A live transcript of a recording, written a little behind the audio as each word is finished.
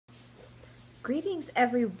Greetings,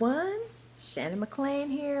 everyone. Shannon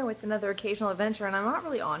McLean here with another occasional adventure, and I'm not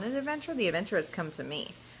really on an adventure. The adventure has come to me.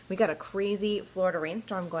 We got a crazy Florida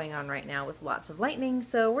rainstorm going on right now with lots of lightning,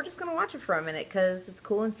 so we're just going to watch it for a minute because it's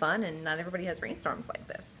cool and fun, and not everybody has rainstorms like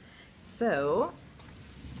this. So,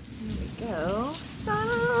 here we go.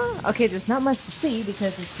 Ah! Okay, there's not much to see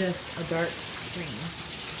because it's just a dark screen.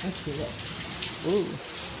 Let's do this.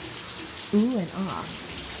 Ooh. Ooh and ah.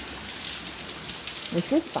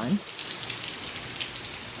 Which is fun.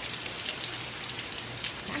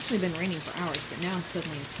 It's actually been raining for hours, but now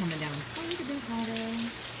suddenly it's coming down quite a bit harder.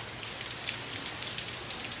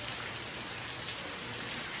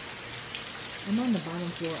 I'm on the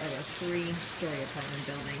bottom floor of a 3-story apartment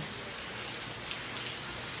building.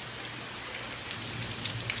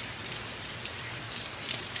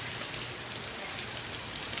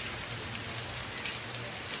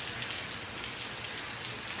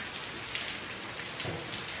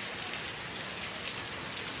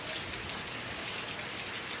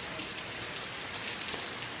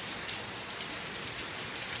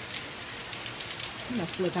 I'm gonna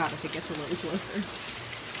flip out if it gets a little closer.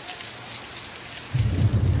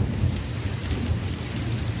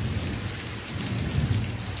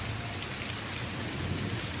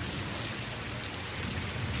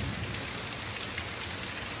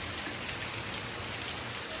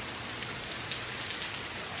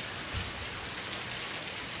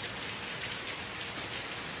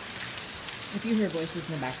 If you hear voices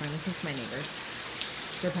in the background, it's just my neighbors.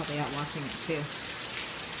 They're probably out watching it too.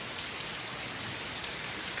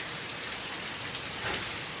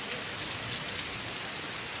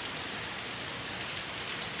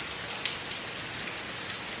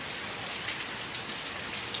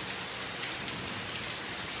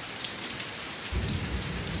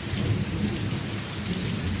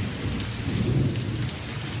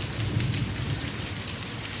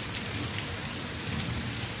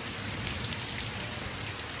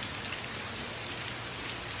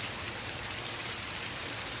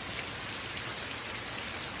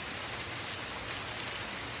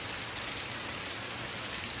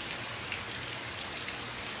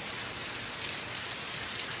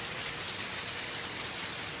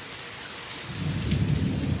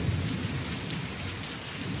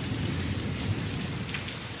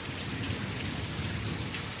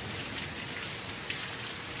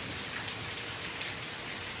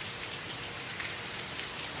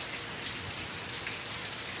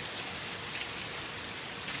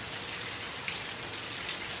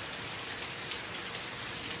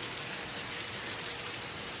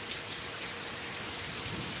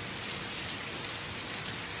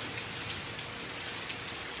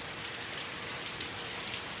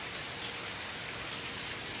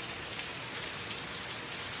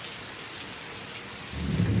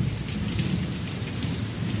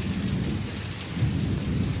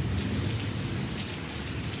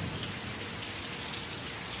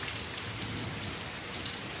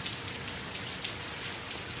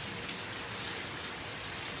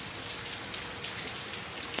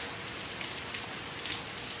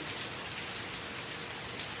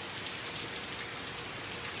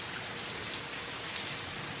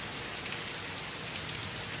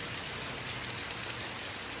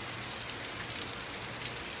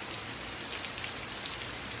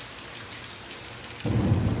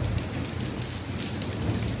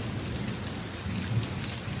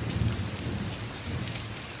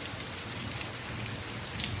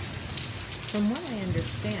 From what I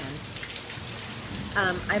understand,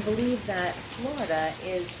 I believe that Florida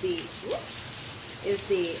is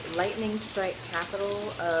the lightning strike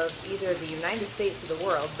capital of either the United States or the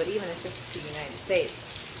world, but even if it's the United States,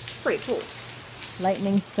 it's pretty cool.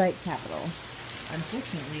 Lightning strike capital.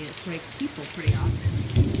 Unfortunately, it strikes people pretty often.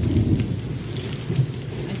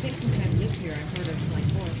 I think since I've lived here, I've heard of like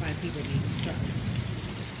 4 or 5 people being struck.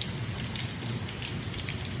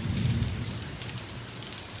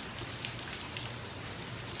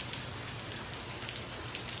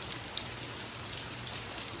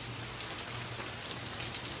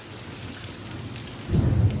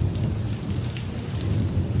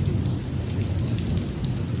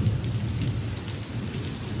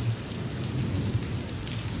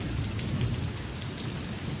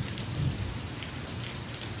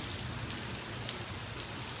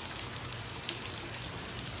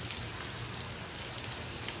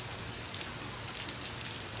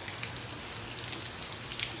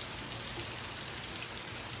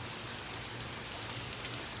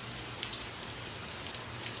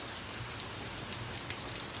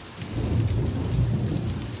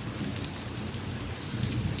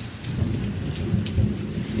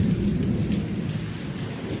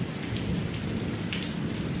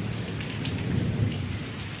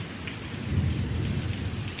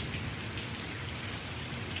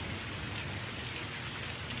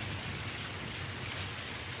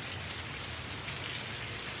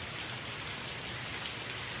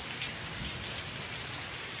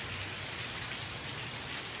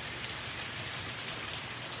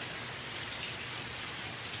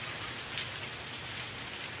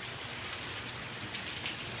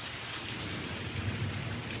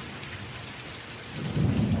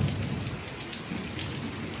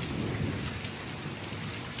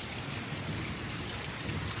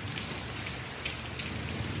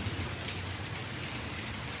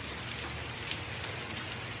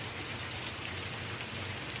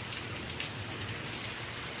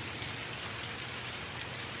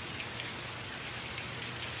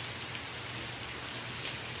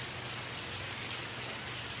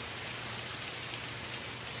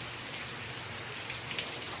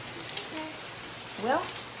 Well,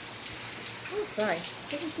 oh, sorry.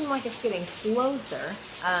 Doesn't seem like it's getting closer.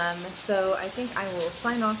 So I think I will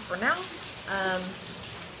sign off for now.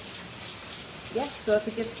 Yeah, so if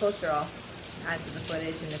it gets closer, I'll add to the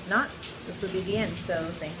footage, and if not, this will be the end. So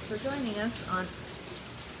thanks for joining us on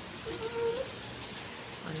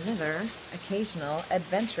another occasional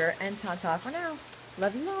adventure, and ta-ta for now.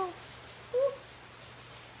 Love you all.